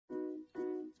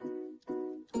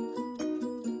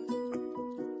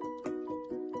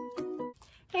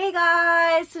Hey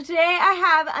guys, so today I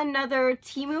have another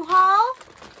Temu haul,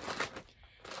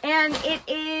 and it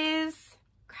is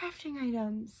crafting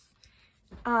items.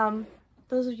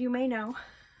 Those of you may know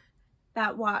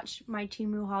that watch my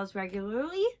Temu hauls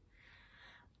regularly.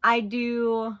 I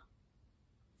do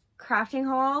crafting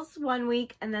hauls one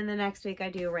week, and then the next week I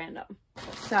do random.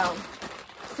 So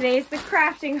today's the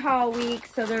crafting haul week,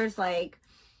 so there's like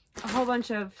a whole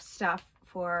bunch of stuff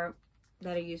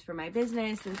that I use for my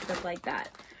business and stuff like that.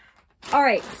 All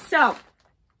right, so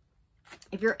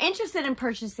if you're interested in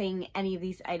purchasing any of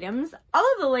these items, all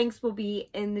of the links will be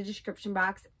in the description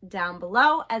box down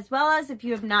below, as well as if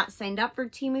you have not signed up for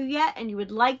Temu yet and you would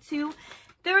like to,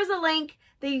 there is a link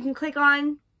that you can click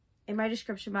on in my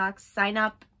description box, sign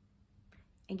up,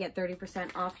 and get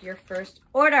 30% off your first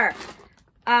order.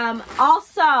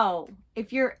 Also,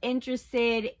 if you're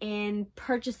interested in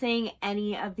purchasing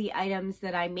any of the items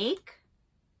that I make,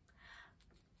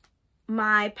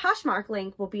 my Poshmark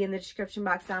link will be in the description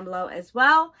box down below as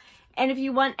well. And if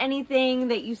you want anything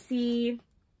that you see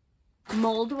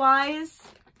mold-wise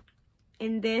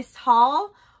in this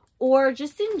haul, or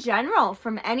just in general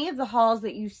from any of the hauls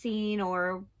that you've seen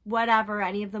or whatever,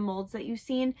 any of the molds that you've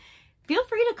seen, feel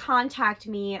free to contact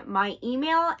me. My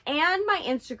email and my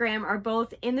Instagram are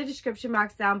both in the description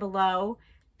box down below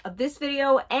of this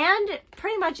video and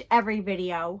pretty much every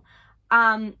video.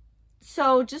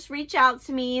 So just reach out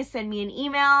to me, send me an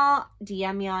email,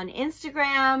 DM me on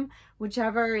Instagram,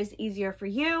 whichever is easier for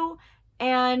you,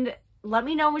 and let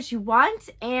me know what you want,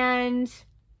 and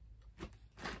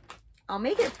I'll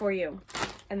make it for you,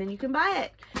 and then you can buy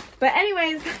it. But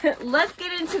anyways, let's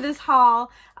get into this haul.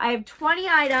 I have 20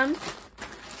 items.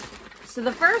 So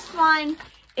the first one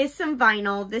is some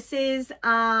vinyl. This is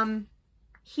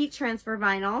heat transfer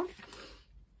vinyl.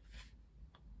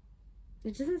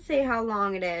 It doesn't say how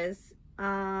long it is,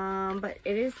 but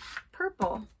it is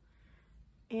purple.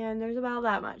 And there's about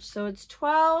that much. So it's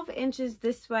 12 inches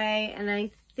this way, and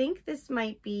I think this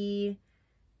might be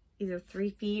either 3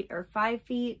 feet or 5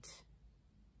 feet.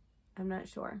 I'm not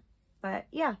sure. But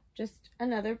yeah, just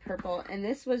another purple. And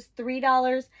this was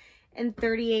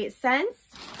 $3.38.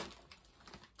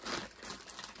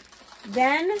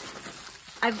 Then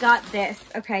I've got this.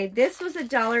 Okay, this was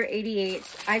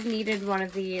 $1.88. I've needed one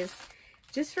of these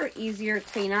just for easier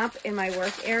cleanup in my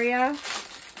work area.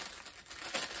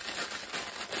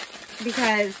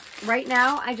 Because right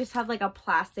now I just have like a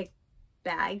plastic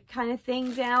bag kind of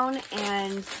thing down,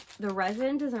 and the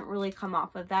resin doesn't really come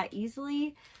off of that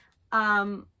easily.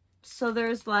 So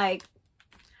there's like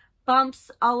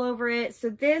bumps all over it. So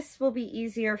this will be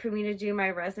easier for me to do my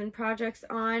resin projects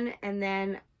on, and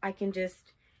then I can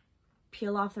just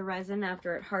peel off the resin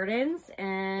after it hardens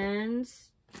and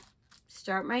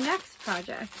start my next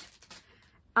project.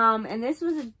 And this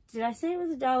was, did I say it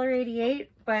was $1.88?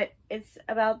 But it's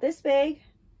about this big.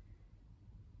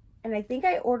 And I think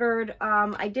I ordered,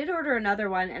 I did order another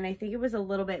one, and I think it was a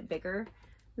little bit bigger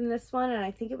than this one, and I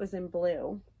think it was in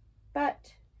blue.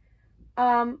 But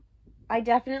I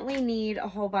definitely need a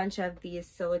whole bunch of these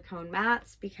silicone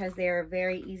mats because they are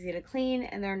very easy to clean,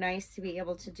 and they're nice to be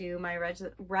able to do my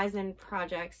resin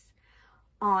projects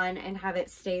on and have it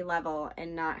stay level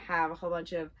and not have a whole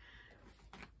bunch of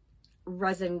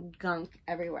resin gunk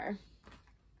everywhere.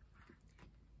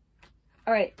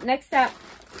 All right, next up,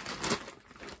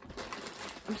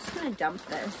 I'm just gonna dump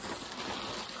this.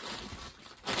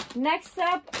 Next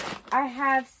up, I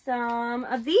have some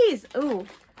of these. Ooh,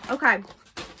 okay.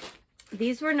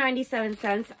 These were 97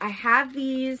 cents. I have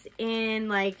these in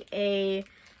like a,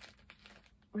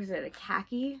 what is it, a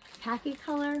khaki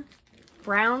color?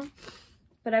 Brown.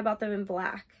 But I bought them in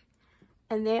black.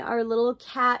 And they are little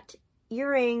cat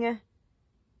earring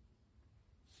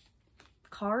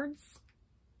cards.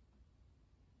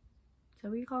 Is that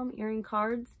what you call them? Earring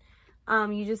cards.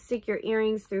 You just stick your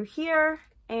earrings through here,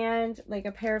 and like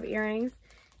a pair of earrings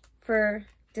for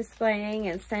displaying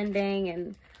and sending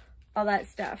and all that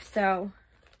stuff. So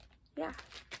yeah.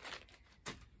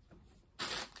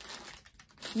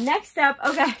 Next up,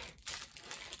 okay.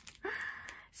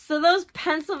 So those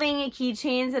Pennsylvania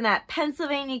keychains and that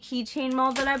Pennsylvania keychain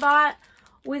mold that I bought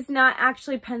was not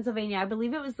actually Pennsylvania. I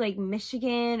believe it was like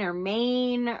Michigan or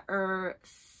Maine or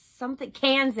something.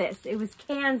 Kansas. It was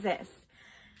Kansas.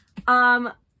 They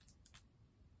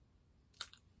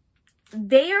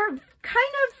are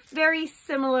kind of very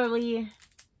similarly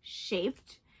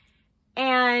shaped,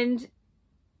 and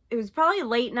it was probably a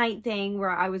late night thing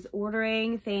where I was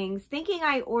ordering things thinking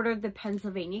I ordered the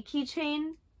Pennsylvania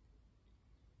keychain,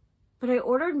 but I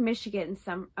ordered Michigan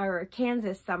or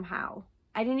Kansas somehow.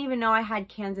 I didn't even know I had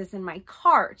Kansas in my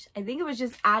cart. I think it was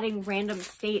just adding random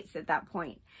states at that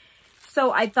point.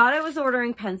 So I thought I was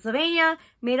ordering Pennsylvania,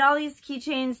 made all these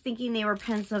keychains thinking they were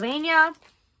Pennsylvania,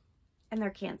 and they're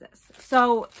Kansas.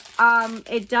 So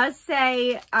it does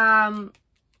say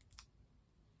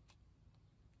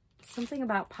something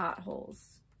about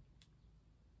potholes.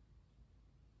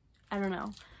 I don't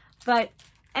know. But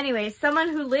anyway, someone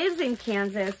who lives in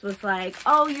Kansas was like,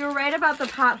 oh, you're right about the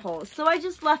potholes. So I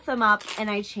just left them up and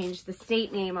I changed the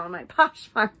state name on my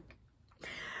Poshmark.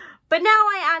 But now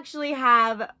I actually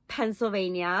have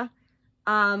Pennsylvania.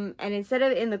 And instead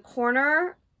of in the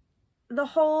corner, the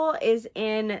hole is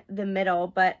in the middle.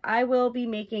 But I will be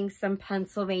making some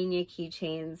Pennsylvania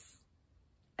keychains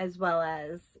as well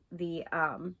as the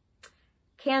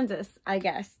Kansas, I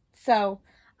guess. So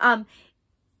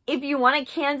if you want a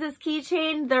Kansas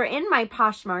keychain, they're in my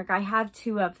Poshmark. I have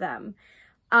 2 of them.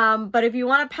 But if you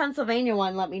want a Pennsylvania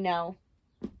one, let me know.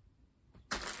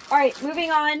 All right,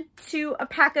 moving on to a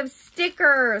pack of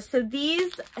stickers. So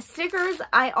these stickers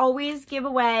I always give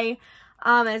away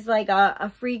as like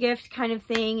a free gift kind of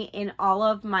thing in all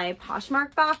of my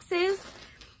Poshmark boxes.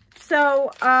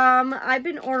 So I've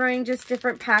been ordering just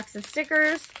different packs of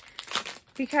stickers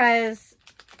because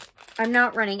I'm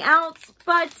not running out,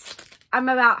 but I'm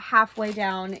about halfway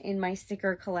down in my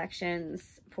sticker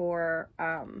collections for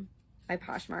my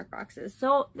Poshmark boxes.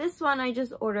 So this one I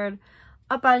just ordered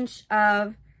a bunch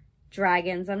of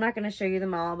dragons. I'm not going to show you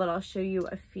them all, but I'll show you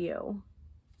a few.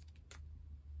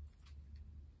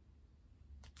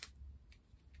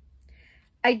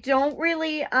 I don't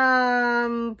really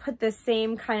put the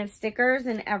same kind of stickers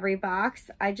in every box.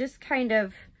 I just kind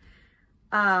of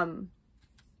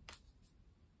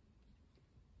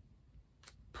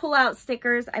pull out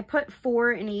stickers. I put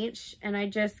 4 in each, and I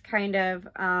just kind of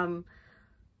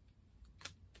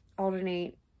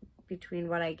alternate between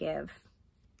what I give.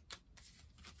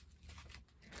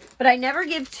 But I never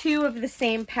give 2 of the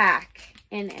same pack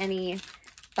in any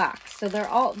box. So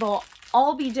they'll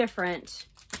all be different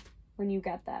when you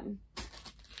get them.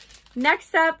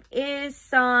 Next up is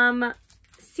some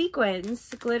sequins,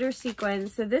 glitter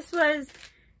sequins. So this was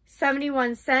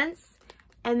 71 cents,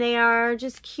 and they are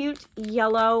just cute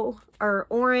yellow or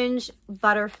orange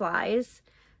butterflies.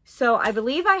 So I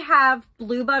believe I have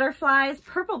blue butterflies,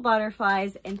 purple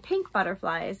butterflies, and pink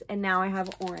butterflies, and now I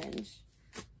have orange.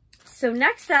 So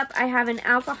next up, I have an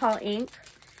alcohol ink,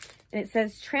 and it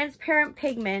says transparent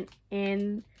pigment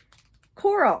in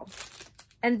coral.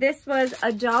 And this was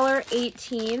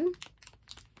 $1.18.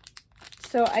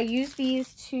 So I use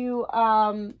these to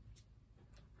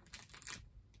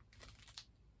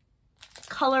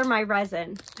color my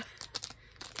resin.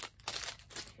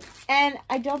 And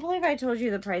I don't believe I told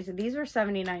you the price of these. Were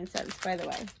 79 cents, by the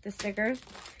way, the stickers.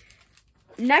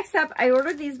 Next up, I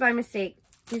ordered these by mistake.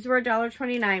 These were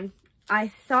 $1.29. I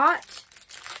thought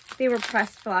they were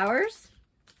pressed flowers.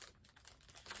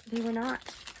 They were not.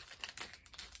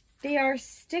 They are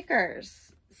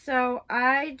stickers. So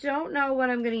I don't know what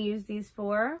I'm going to use these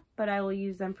for, but I will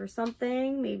use them for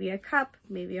something. Maybe a cup,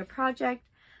 maybe a project.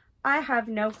 I have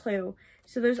no clue.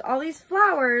 So there's all these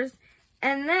flowers,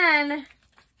 and then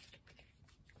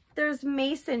there's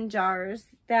mason jars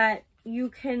that you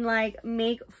can like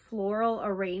make floral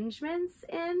arrangements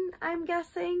in, I'm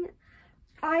guessing.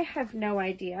 I have no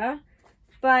idea.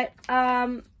 But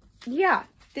yeah,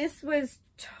 this was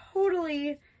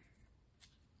totally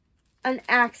an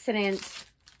accident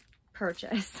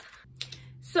purchase.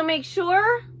 So make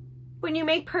sure when you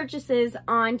make purchases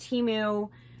on Temu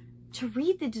to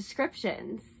read the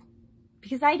descriptions,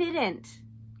 because I didn't.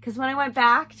 Because when I went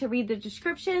back to read the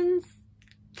descriptions,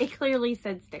 it clearly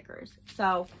said stickers.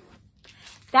 So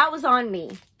that was on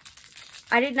me.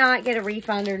 I did not get a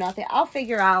refund or nothing. I'll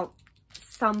figure out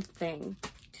something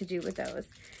to do with those.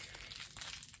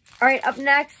 All right, up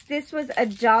next, this was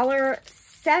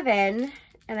 $1.07,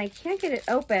 and I can't get it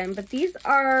open, but these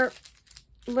are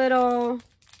little,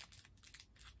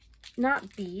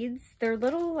 not beads, they're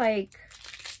little like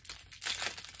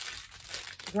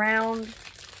round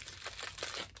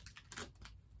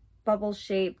bubble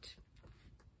shaped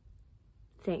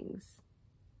things.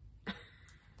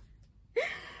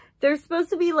 They're supposed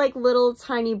to be like little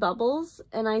tiny bubbles,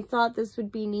 and I thought this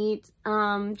would be neat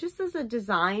just as a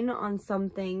design on some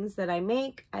things that I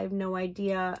make. I have no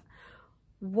idea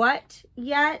what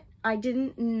yet. I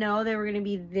didn't know they were going to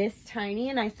be this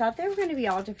tiny, and I thought they were going to be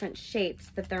all different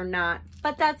shapes, but they're not.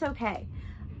 But that's okay.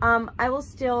 I will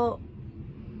still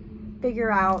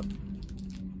figure out.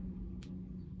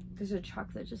 There's a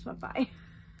truck that just went by.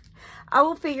 I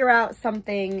will figure out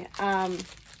something to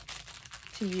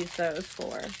use those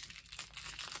for.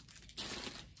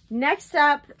 Next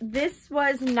up, this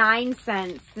was 9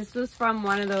 cents. This was from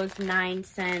one of those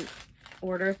 9-cent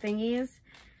order thingies.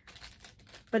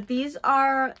 But these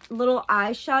are little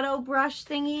eyeshadow brush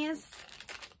thingies,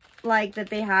 like that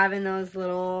they have in those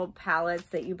little palettes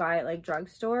that you buy at like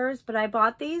drugstores. But I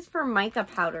bought these for mica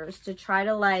powders to try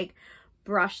to like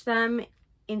brush them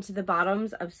into the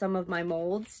bottoms of some of my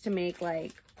molds to make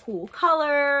like cool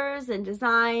colors and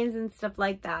designs and stuff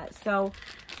like that. So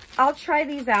I'll try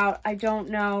these out. I don't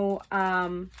know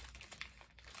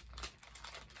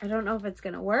if it's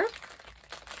gonna work,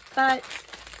 but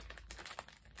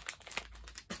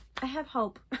I have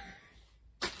hope.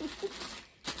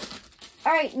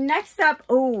 All right, next up,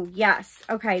 oh yes,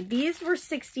 okay, these were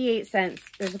 68 cents.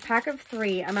 There's a pack of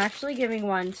 3. I'm actually giving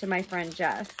one to my friend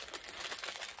Jess.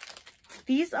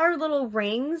 These are little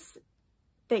rings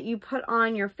that you put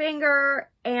on your finger,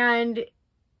 and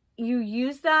you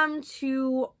use them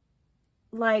to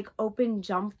like open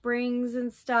jump rings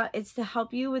and stuff. It's to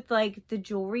help you with like the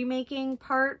jewelry making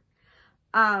part.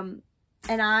 And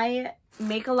I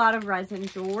make a lot of resin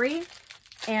jewelry,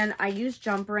 and I use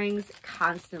jump rings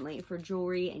constantly for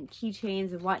jewelry and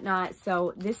keychains and whatnot.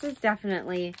 So this is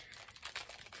definitely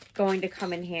going to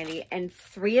come in handy. And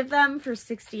 3 of them for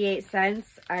 68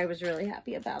 cents. I was really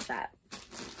happy about that.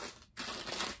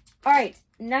 All right,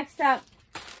 next up,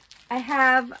 I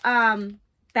have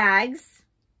bags.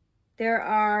 There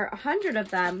are 100 of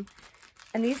them,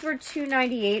 and these were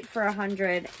 $2.98 for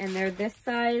 100, and they're this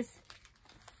size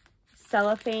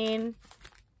cellophane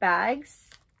bags.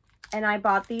 And I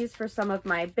bought these for some of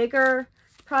my bigger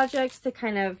projects to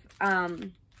kind of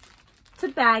to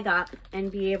bag up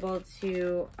and be able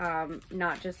to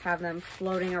not just have them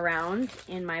floating around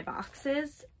in my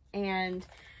boxes. And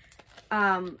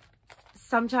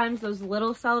sometimes those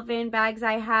little cellophane bags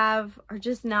I have are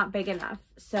just not big enough.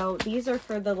 So these are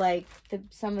for the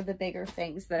some of the bigger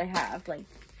things that I have, like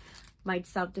my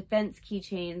self-defense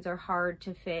keychains are hard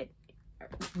to fit,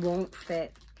 won't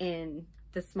fit in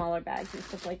the smaller bags and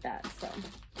stuff like that. So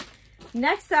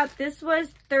next up, this was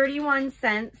 31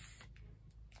 cents,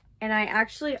 and I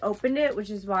actually opened it, which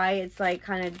is why it's like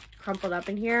kind of crumpled up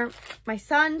in here. My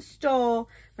son stole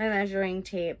my measuring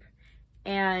tape,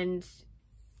 and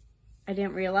I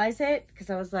didn't realize it because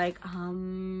I was like,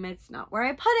 it's not where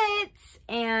I put it.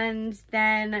 And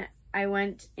then I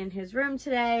went in his room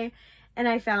today and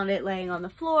I found it laying on the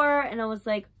floor, and I was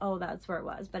like, oh, that's where it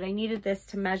was. But I needed this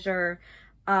to measure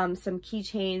some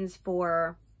keychains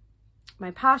for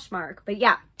my Poshmark. But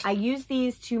yeah, I use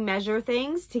these to measure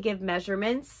things, to give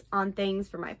measurements on things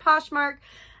for my Poshmark.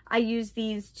 I use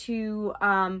these to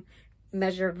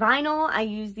measure vinyl. I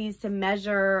use these to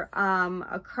measure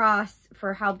across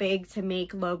for how big to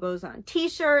make logos on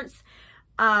t-shirts,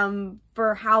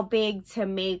 for how big to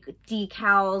make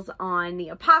decals on the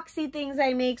epoxy things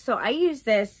I make. So I use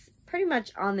this pretty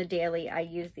much on the daily. I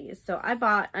use these. So I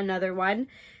bought another one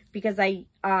because I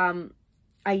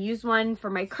use one for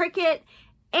my Cricut,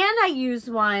 and I use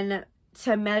one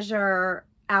to measure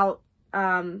out,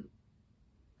 to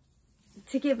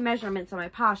give measurements on my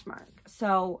Poshmark.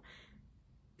 So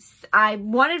I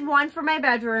wanted one for my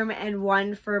bedroom and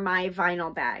one for my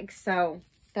vinyl bag. So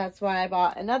that's why I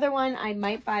bought another one. I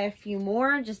might buy a few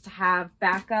more just to have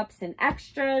backups and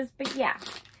extras, but yeah.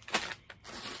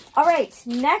 All right,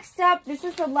 next up, this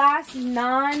is the last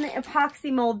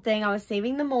non-epoxy mold thing. I was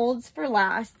saving the molds for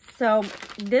last. So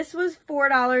this was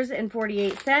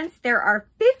 $4.48. There are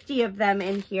 50 of them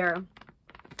in here,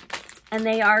 and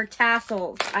they are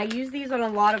tassels. I use these on a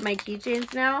lot of my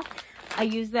keychains now. I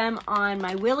use them on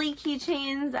my Willy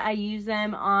keychains. I use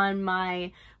them on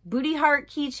my booty heart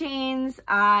keychains.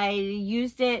 I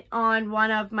used it on one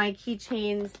of my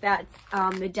keychains that's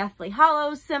the Deathly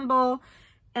Hollow symbol.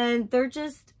 And they're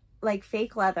just like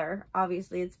fake leather.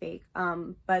 Obviously it's fake.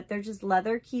 But they're just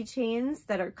leather keychains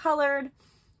that are colored.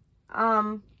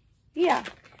 Yeah.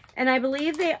 And I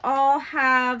believe they all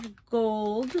have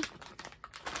gold.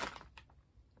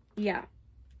 Yeah.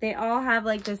 They all have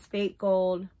like this fake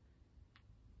gold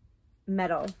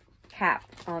metal cap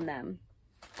on them,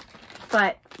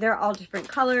 but they're all different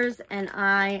colors, and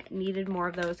I needed more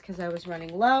of those because I was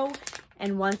running low.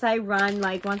 And once I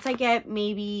get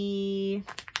maybe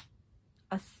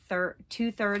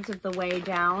two-thirds of the way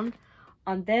down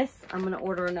on this, I'm gonna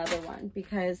order another one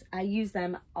because I use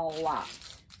them a lot.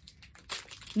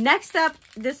 Next up,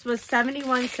 this was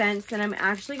 71 cents, and I'm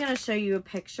actually gonna show you a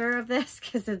picture of this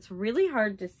because it's really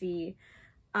hard to see.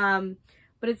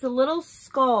 But it's a little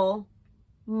skull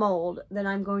mold that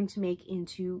I'm going to make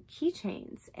into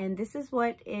keychains. And this is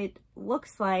what it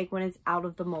looks like when it's out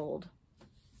of the mold.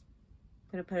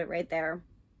 I'm going to put it right there.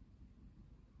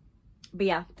 But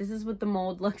yeah, this is what the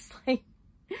mold looks like.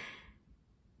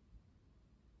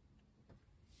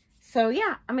 So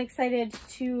yeah, I'm excited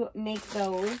to make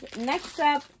those. Next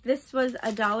up, this was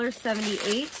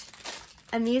 $1.78,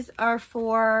 and these are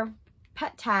for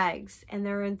pet tags, and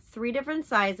they're in 3 different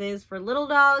sizes for little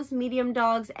dogs, medium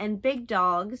dogs, and big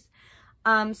dogs.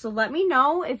 So let me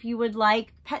know if you would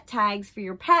like pet tags for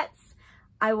your pets.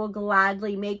 I will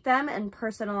gladly make them and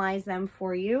personalize them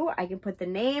for you. I can put the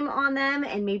name on them,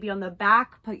 and maybe on the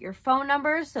back put your phone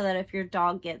number so that if your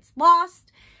dog gets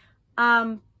lost,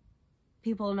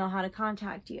 people know how to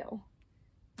contact you.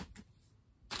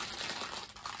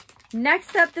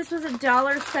 Next up, this was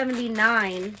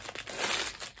 $1.79.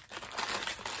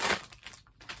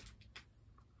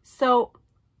 So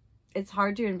it's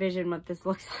hard to envision what this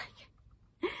looks like.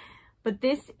 But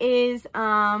this is, it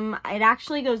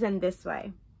actually goes in this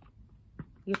way.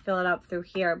 You fill it up through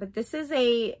here. But this is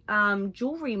a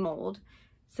jewelry mold.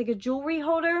 It's like a jewelry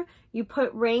holder. You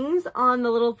put rings on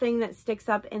the little thing that sticks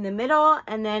up in the middle,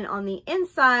 and then on the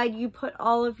inside you put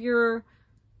all of your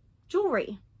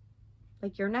jewelry,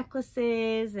 like your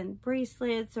necklaces and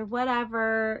bracelets or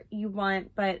whatever you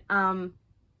want. But I'm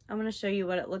going to show you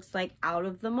what it looks like out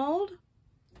of the mold.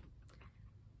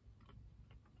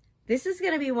 This is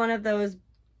going to be one of those,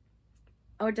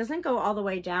 oh, it doesn't go all the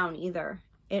way down either.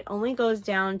 It only goes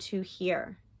down to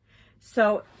here.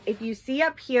 So if you see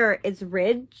up here, it's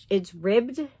ribbed. It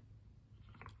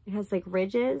has like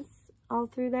ridges all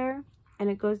through there, and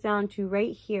it goes down to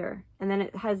right here. And then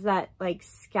it has that like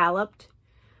scalloped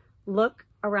look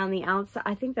around the outside.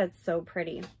 I think that's so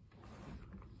pretty.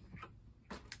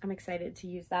 I'm excited to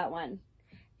use that one.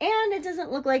 And it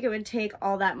doesn't look like it would take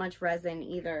all that much resin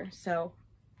either. So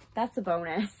that's a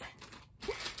bonus.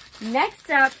 Next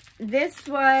up, this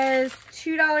was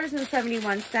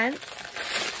 $2.71.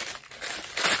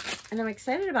 And I'm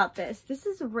excited about this. This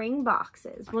is ring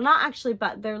boxes. Well, not actually,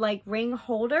 but they're like ring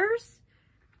holders.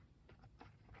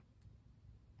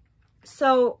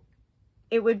 So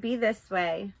it would be this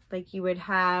way. Like you would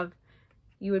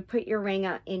put your ring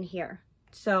in here.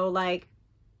 So like,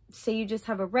 say you just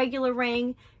have a regular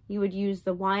ring, you would use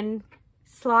the one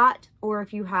slot, or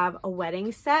if you have a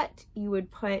wedding set, you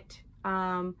would put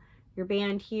your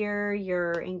band here,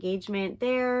 your engagement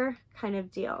there, kind of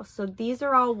deal. So these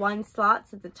are all 1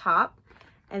 slots at the top,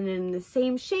 and in the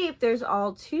same shape there's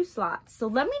all 2 slots. So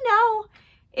let me know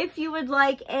if you would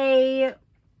like a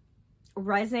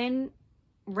resin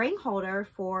ring holder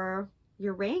for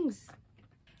your rings.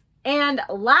 And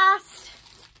last,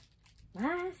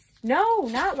 no,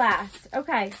 not last.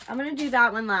 Okay, I'm gonna do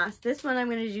that one last. This one I'm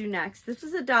gonna do next. This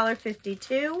is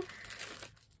 $1.52,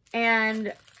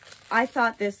 and I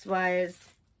thought this was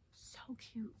so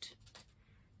cute.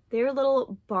 They're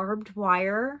little barbed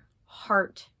wire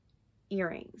heart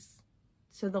earrings.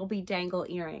 So they'll be dangle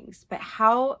earrings. But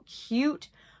how cute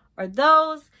are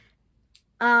those?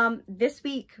 This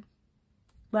week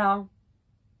that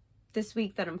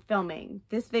I'm filming,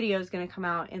 this video is going to come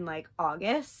out in like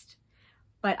August.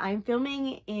 But I'm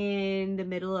filming in the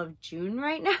middle of June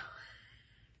right now.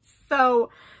 So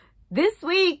this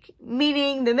week,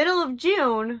 meaning the middle of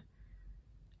June,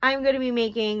 I'm going to be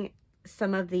making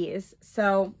some of these.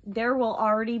 So there will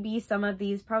already be some of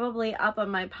these probably up on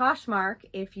my Poshmark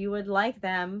if you would like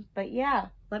them. But yeah,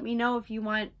 let me know if you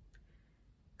want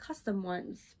custom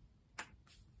ones.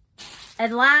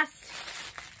 And last,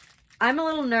 I'm a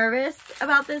little nervous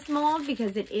about this mold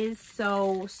because it is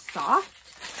so soft.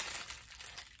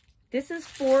 This was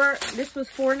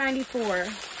 $4.94.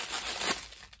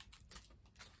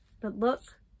 But look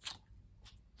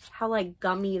how like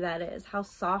gummy that is, how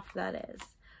soft that is.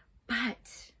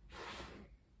 But,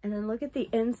 and then look at the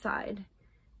inside.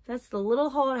 That's the little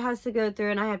hole it has to go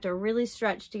through, and I have to really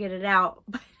stretch to get it out.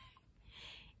 But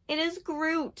it is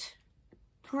Groot.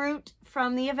 Groot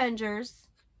from the Avengers,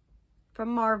 from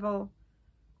Marvel.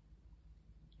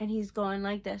 And he's going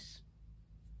like this.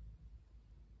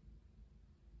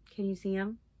 Can you see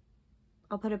him?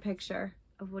 I'll put a picture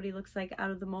of what he looks like out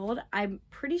of the mold. I'm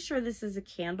pretty sure this is a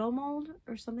candle mold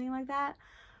or something like that.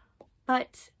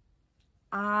 But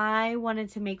I wanted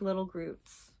to make little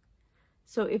Groots.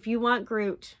 So if you want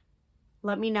Groot,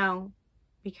 let me know,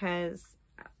 because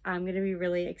I'm going to be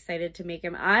really excited to make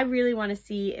him. I really want to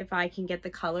see if I can get the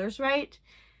colors right.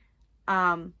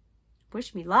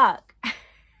 Wish me luck.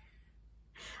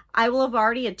 I will have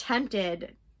already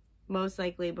attempted, most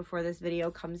likely before this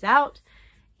video comes out.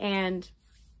 And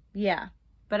yeah,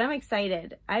 but I'm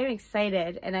excited. I'm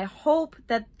excited, and I hope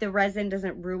that the resin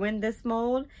doesn't ruin this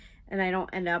mold and I don't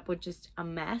end up with just a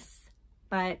mess.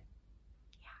 But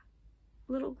yeah,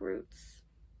 little Groots.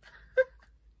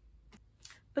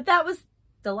 But that was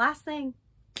the last thing,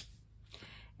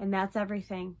 and that's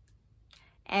everything.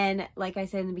 And like I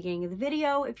said in the beginning of the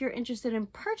video, if you're interested in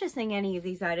purchasing any of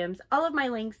these items, all of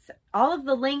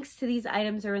the links to these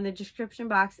items are in the description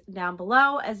box down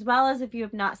below, as well as if you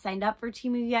have not signed up for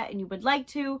Temu yet and you would like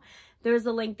to, there's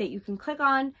a link that you can click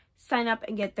on, sign up,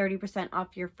 and get 30%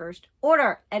 off your first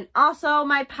order. And also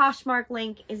my Poshmark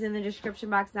link is in the description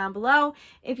box down below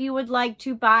if you would like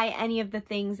to buy any of the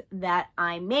things that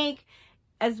I make,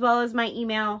 as well as my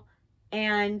email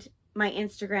and my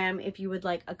Instagram if you would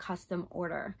like a custom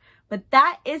order. But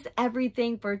that is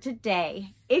everything for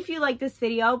today. If you like this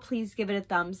video, please give it a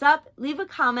thumbs up, leave a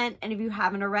comment, and if you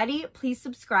haven't already, please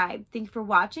subscribe. Thank you for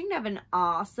watching and have an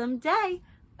awesome day.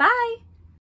 Bye!